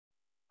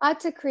How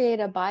to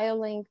create a Bio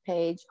Link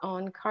page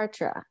on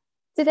Kartra.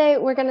 Today,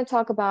 we're going to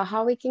talk about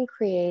how we can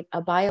create a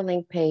Bio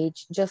Link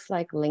page just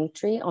like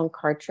Linktree on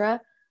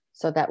Kartra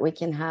so that we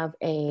can have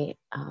a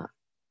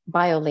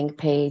Bio Link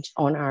page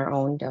on our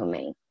own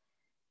domain.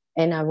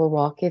 And I will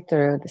walk you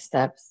through the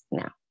steps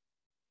now.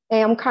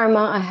 Hey, I'm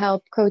Karma. I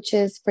help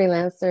coaches,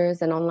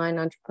 freelancers, and online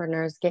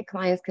entrepreneurs get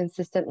clients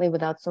consistently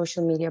without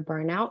social media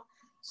burnout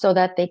so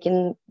that they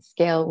can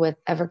scale with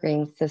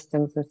evergreen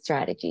systems and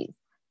strategies.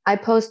 I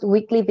post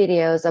weekly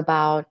videos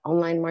about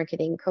online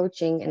marketing,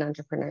 coaching, and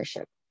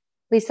entrepreneurship.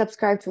 Please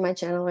subscribe to my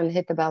channel and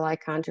hit the bell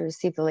icon to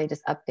receive the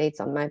latest updates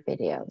on my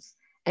videos.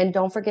 And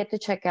don't forget to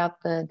check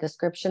out the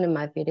description in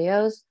my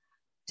videos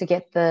to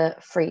get the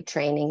free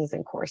trainings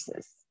and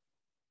courses.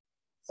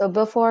 So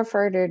before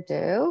further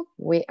ado,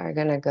 we are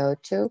going to go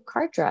to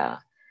Kartra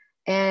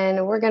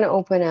and we're going to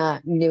open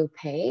a new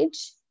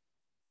page.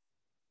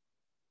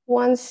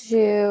 Once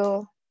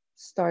you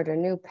start a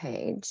new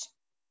page,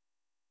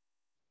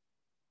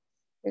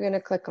 you're going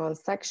to click on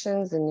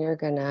sections and you're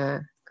going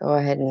to go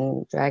ahead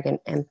and drag an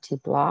empty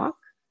block.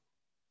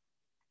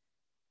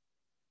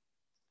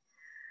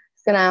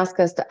 It's going to ask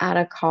us to add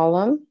a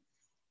column.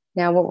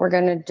 Now what we're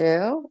going to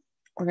do,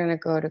 we're going to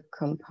go to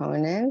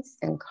components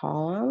and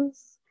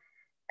columns,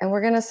 and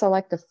we're going to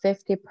select a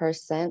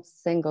 50%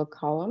 single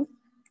column.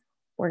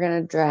 We're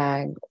going to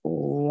drag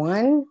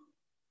one,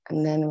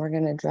 and then we're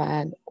going to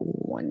drag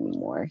one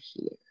more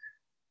here.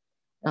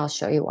 And I'll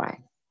show you why.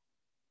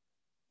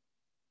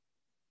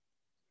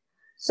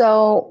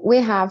 So we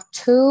have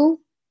two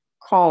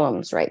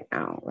columns right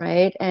now,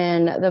 right?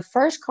 And the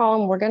first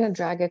column, we're going to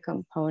drag a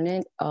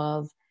component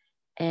of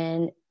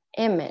an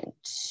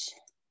image.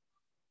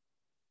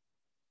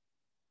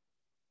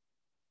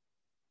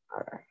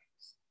 All right.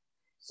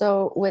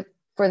 So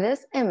for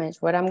this image,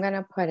 what I'm going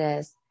to put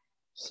is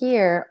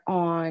here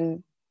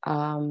on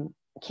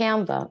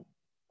Canva.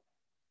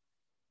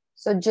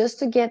 So just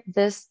to get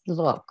this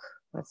look,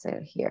 let's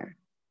say here,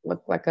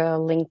 look like a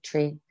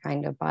Linktree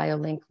kind of bio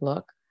link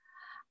look,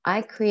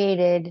 I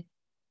created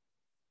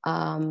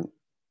the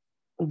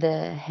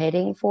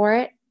heading for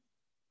it,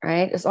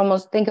 right? It's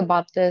almost, think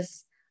about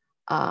this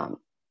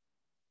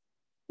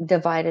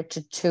divided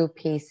to two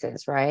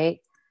pieces, right?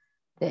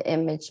 The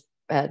image,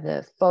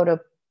 the photo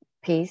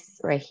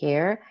piece right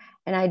here.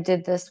 And I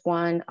did this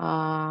one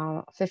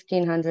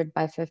 1500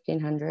 by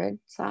 1500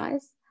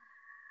 size.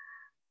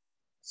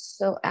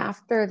 So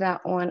after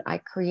that one, I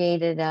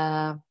created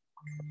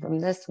from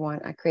this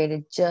one, I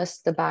created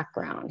just the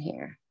background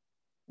here.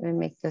 Let me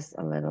make this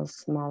a little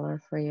smaller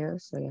for you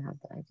so you have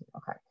the idea.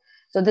 Okay.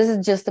 So this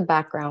is just the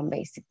background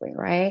basically,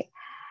 right?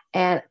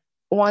 And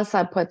once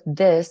I put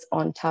this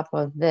on top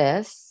of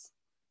this,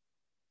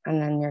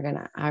 and then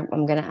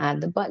I'm gonna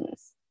add the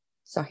buttons.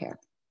 So here,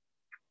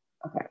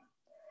 okay.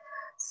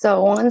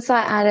 So once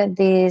I added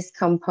these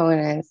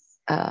components,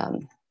 let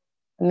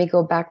me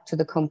go back to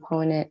the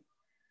component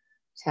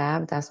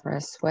tab. That's where I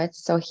switched.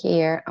 So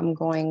here, I'm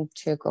going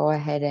to go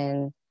ahead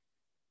and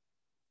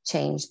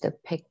change the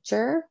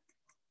picture.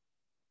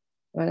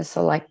 I'm going to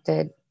select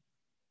the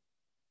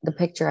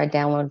picture I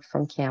downloaded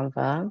from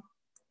Canva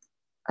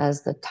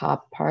as the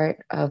top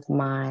part of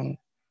my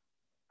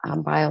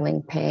Bio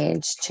Link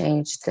page.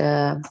 Change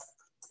the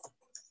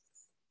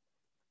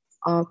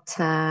alt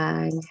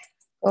tag.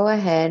 Go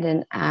ahead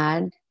and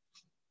add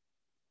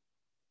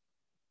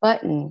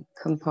button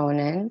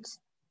component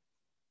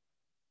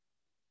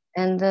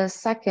and the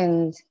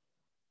second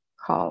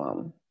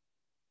column.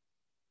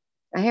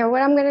 Now here,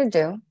 what I'm going to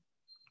do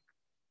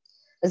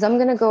is I'm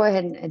going to go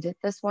ahead and edit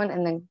this one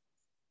and then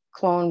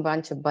clone a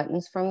bunch of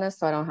buttons from this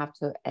so I don't have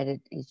to edit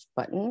each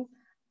button.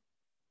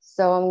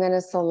 So I'm going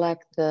to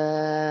select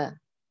the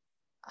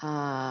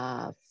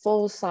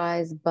full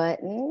size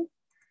button.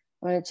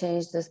 I'm going to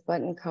change this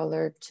button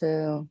color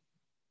to,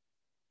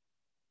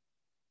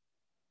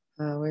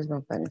 where's my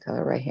button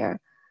color? Right here.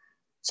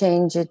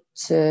 Change it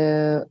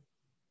to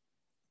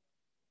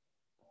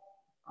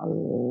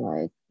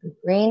light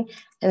green,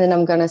 and then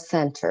I'm going to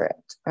center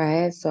it,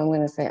 right? So I'm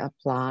going to say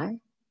apply.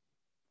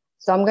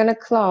 So I'm going to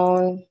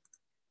clone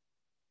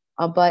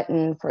a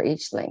button for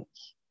each link.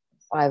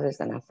 5 is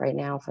enough right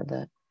now for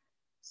the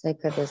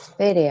sake of this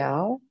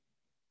video.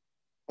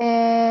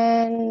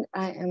 And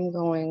I am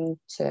going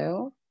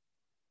to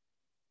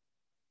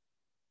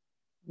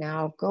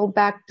now go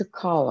back to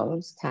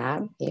columns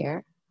tab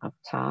here up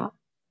top.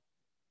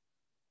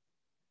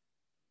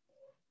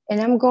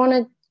 And I'm going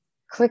to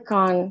click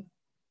on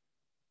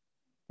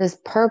this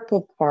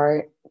purple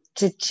part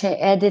to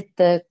edit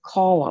the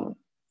column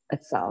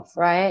itself,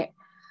 right?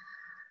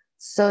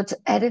 So to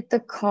edit the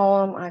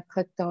column, I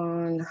clicked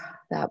on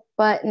that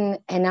button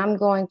and I'm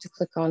going to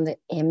click on the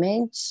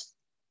image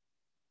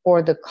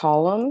or the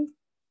column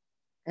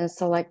and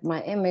select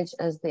my image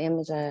as the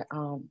image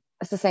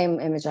it's the same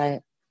image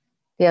the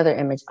other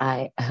image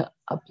I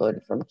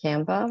uploaded from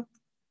Canva.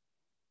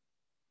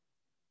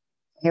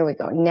 Here we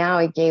go. Now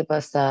it gave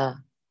us a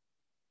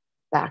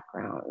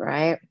background,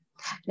 right?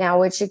 Now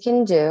what you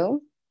can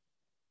do,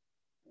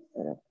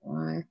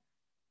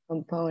 go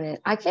component.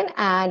 I can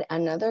add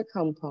another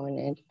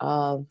component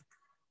of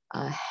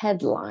a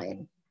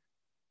headline.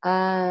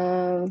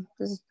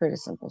 This is pretty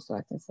simple, so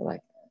I can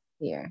select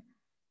here.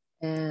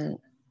 And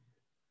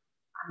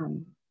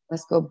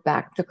let's go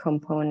back to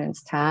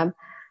components tab.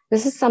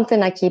 This is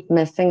something I keep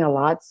missing a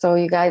lot. So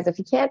you guys, if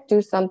you can't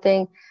do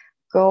something,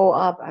 go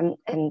up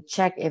and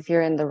check if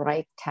you're in the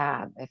right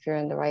tab, if you're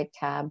in the right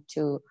tab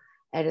to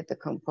edit the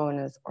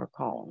components or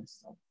columns.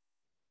 So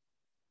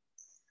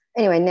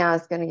anyway, now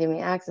it's going to give me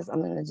access.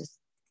 I'm going to just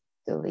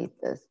delete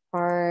this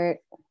part.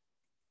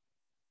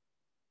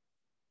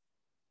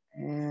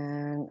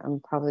 And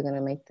I'm probably going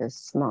to make this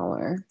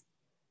smaller.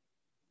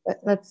 But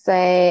let's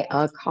say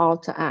a call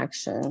to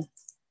action.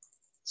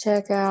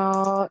 Check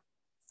out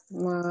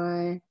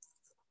my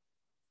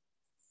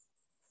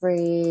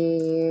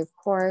free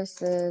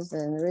courses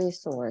and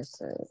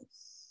resources.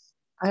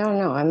 I don't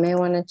know. I may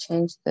want to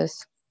change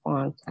this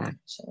font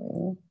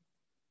actually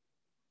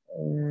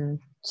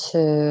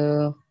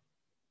to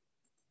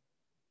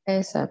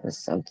ASAP is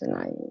something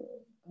I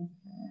use.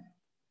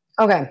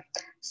 Okay,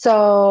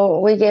 so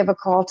we gave a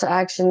call to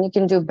action. You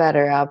can do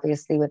better,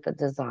 obviously, with the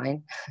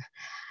design,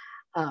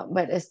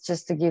 but it's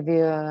just to give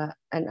you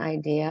an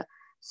idea.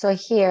 So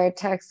here,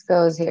 text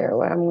goes here.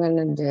 What I'm going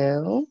to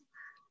do,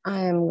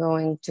 I am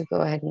going to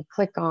go ahead and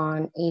click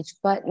on each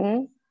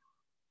button,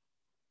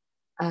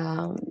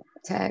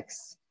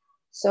 text.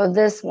 So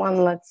this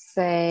one, let's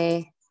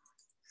say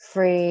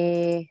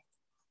free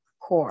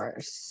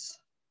course.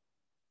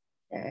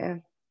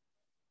 Okay.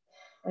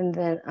 And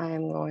then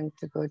I'm going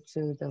to go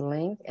to the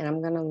link and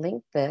I'm going to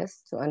link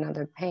this to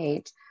another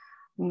page.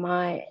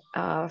 My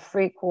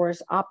free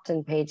course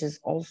opt-in page is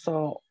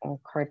also on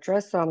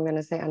Kartra. So I'm going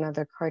to say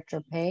another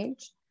Kartra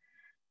page.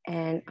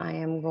 And I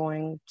am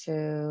going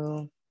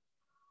to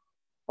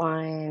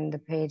find the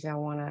page I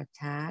want to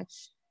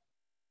attach.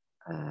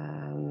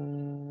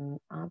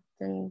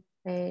 Opt-in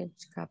page,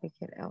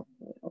 copycat LP,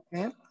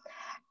 okay.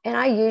 And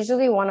I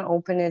usually want to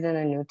open it in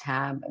a new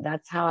tab.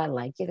 That's how I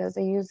like it as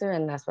a user,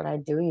 and that's what I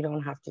do. You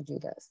don't have to do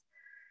this.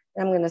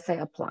 And I'm going to say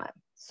apply.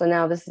 So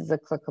now this is a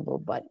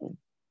clickable button.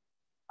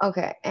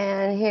 Okay,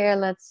 and here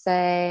let's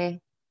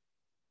say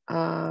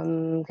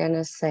I'm going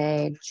to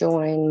say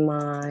join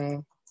my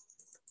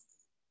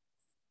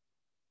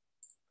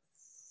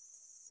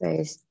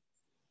Facebook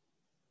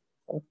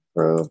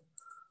group.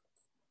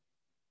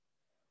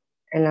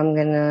 And I'm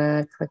going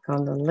to click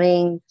on the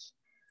link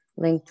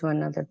to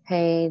another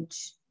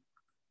page.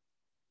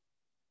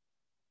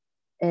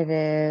 It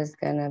is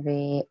going to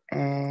be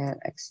an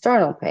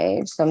external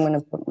page. So I'm going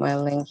to put my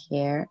link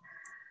here,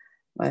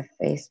 my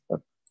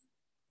Facebook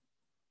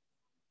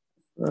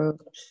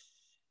group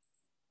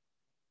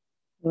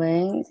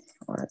link,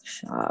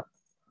 workshop.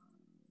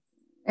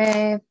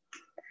 Okay.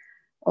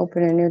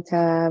 Open a new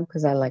tab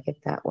because I like it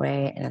that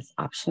way and it's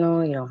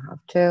optional. You don't have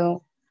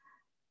to.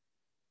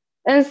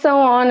 And so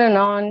on and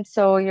on.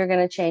 So you're going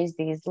to change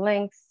these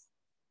links.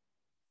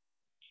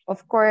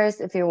 Of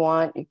course, if you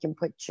want, you can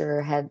put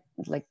your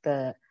like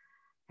the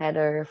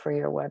header for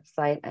your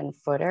website and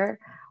footer.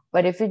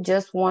 But if you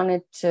just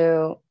wanted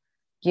to,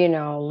 you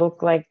know,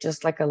 look like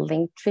just like a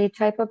Linktree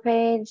type of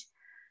page,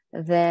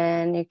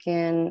 then you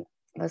can,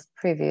 let's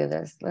preview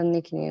this. Then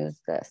you can use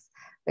this.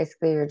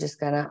 Basically, you're just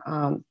gonna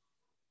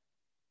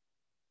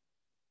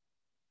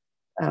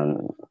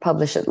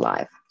publish it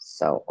live.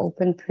 So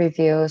open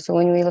preview. So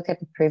when we look at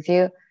the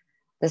preview,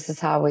 this is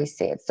how we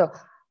see it. So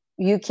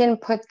you can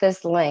put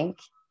this link,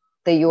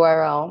 the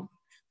URL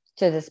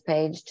to this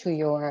page, to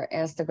your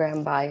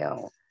Instagram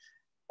bio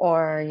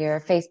or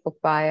your Facebook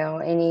bio,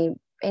 any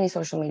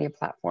social media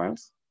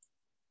platforms.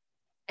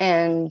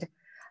 And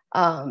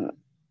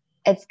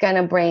it's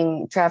gonna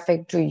bring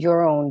traffic to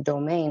your own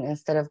domain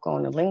instead of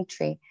going to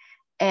Linktree.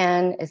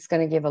 And it's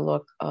gonna give a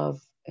look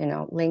of, you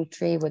know,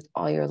 Linktree with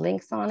all your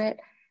links on it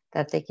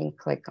that they can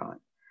click on.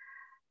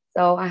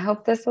 So I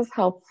hope this was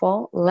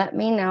helpful. Let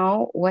me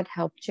know what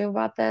helped you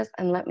about this,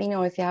 and let me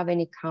know if you have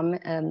any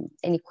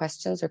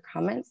questions or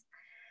comments.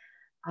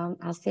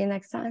 I'll see you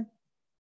next time.